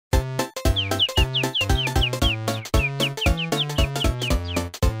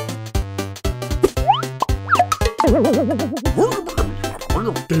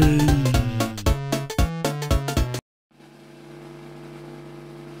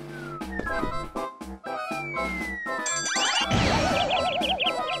Hi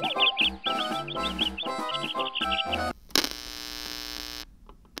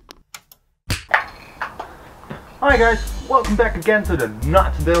guys, welcome back again to the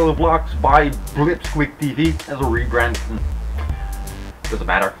Not Daily Vlogs by Blipsqueak TV as a rebrand. Doesn't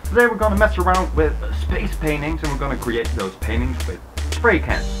matter. Today we're gonna mess around with space paintings and we're gonna create those paintings with spray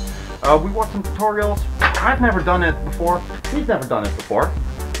cans. We watched some tutorials. I've never done it before. He's never done it before.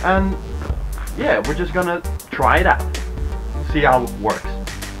 And yeah, we're just gonna try it out. See how it works.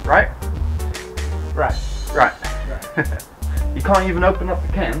 Right? Right. You can't even open up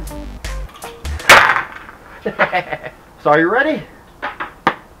the cans. So are you ready?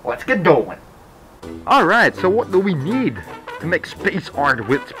 Let's get going. Alright, so what do we need to make space art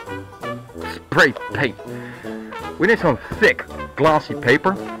with spray paint? We need some thick, glossy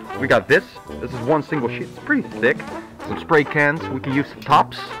paper. We got this. This is one single sheet. It's pretty thick. Some spray cans. We can use the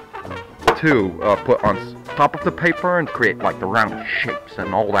tops to put on top of the paper and create like the round shapes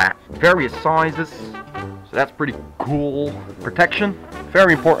and all that. Various sizes. So that's pretty cool. Protection.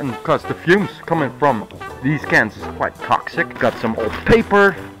 Very important because the fumes coming from these cans is quite toxic. Got some old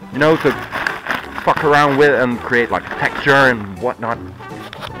paper, you know, to fuck around with and create like texture and whatnot.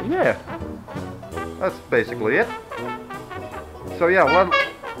 Yeah, that's basically it. So yeah,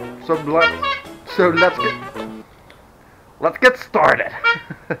 let's get started.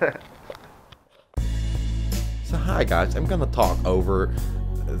 So hi guys, I'm gonna talk over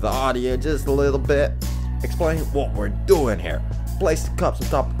the audio just a little bit, explain what we're doing here. Place the cups on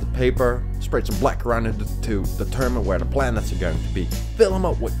top of the paper, spray some black around it to determine where the planets are going to be. Fill them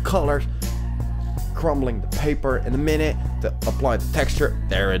up with colors, crumbling the paper in a minute to apply the texture.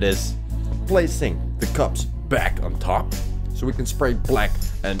 There it is. Placing the cups back on top so we can spray black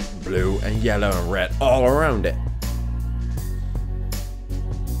and blue and yellow and red all around it.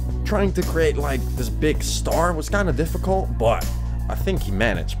 Trying to create like this big star was kind of difficult, but I think he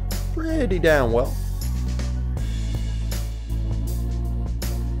managed pretty damn well.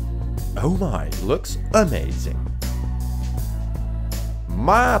 Oh my, looks amazing.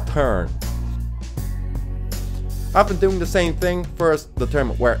 My turn. I've been doing the same thing. First,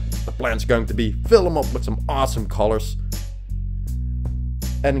 determine where the plant's going to be. Fill them up with some awesome colors.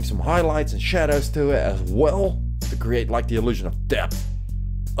 Adding some highlights and shadows to it as well to create like the illusion of depth.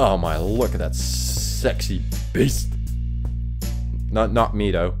 Oh my, look at that sexy beast. Not me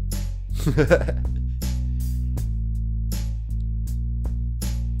though.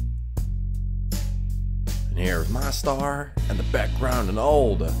 Here's my star and the background and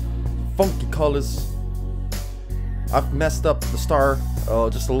all the funky colors. I've messed up the star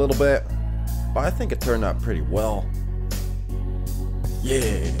just a little bit, but I think it turned out pretty well.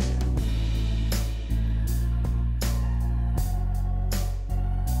 Yeah.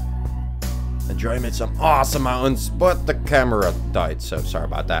 And Joy made some awesome mountains, but the camera died, so sorry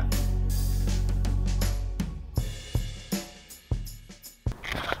about that.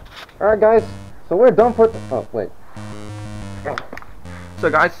 Alright guys. So we're done for oh wait. So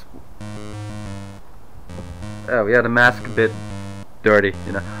guys, oh yeah, the mask a bit dirty,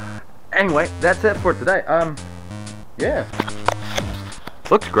 you know. Anyway, that's it for today. Yeah,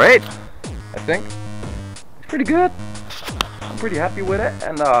 looks great. I think it's pretty good. I'm pretty happy with it,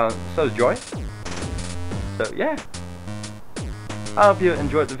 and so is Joy. So yeah, I hope you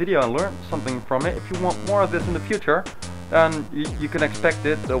enjoyed the video and learned something from it. If you want more of this in the future, then you can expect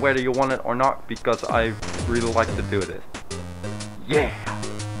it whether you want it or not, because I really like to do this. Yeah!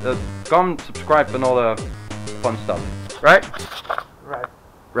 Comment, subscribe and all the fun stuff. Right?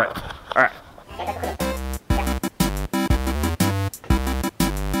 Right. Alright.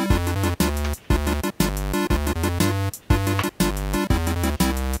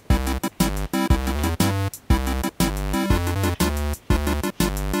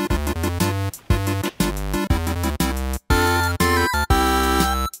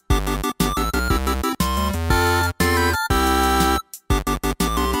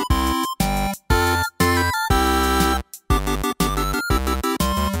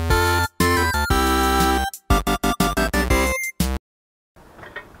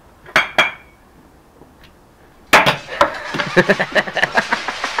 Ha ha ha ha!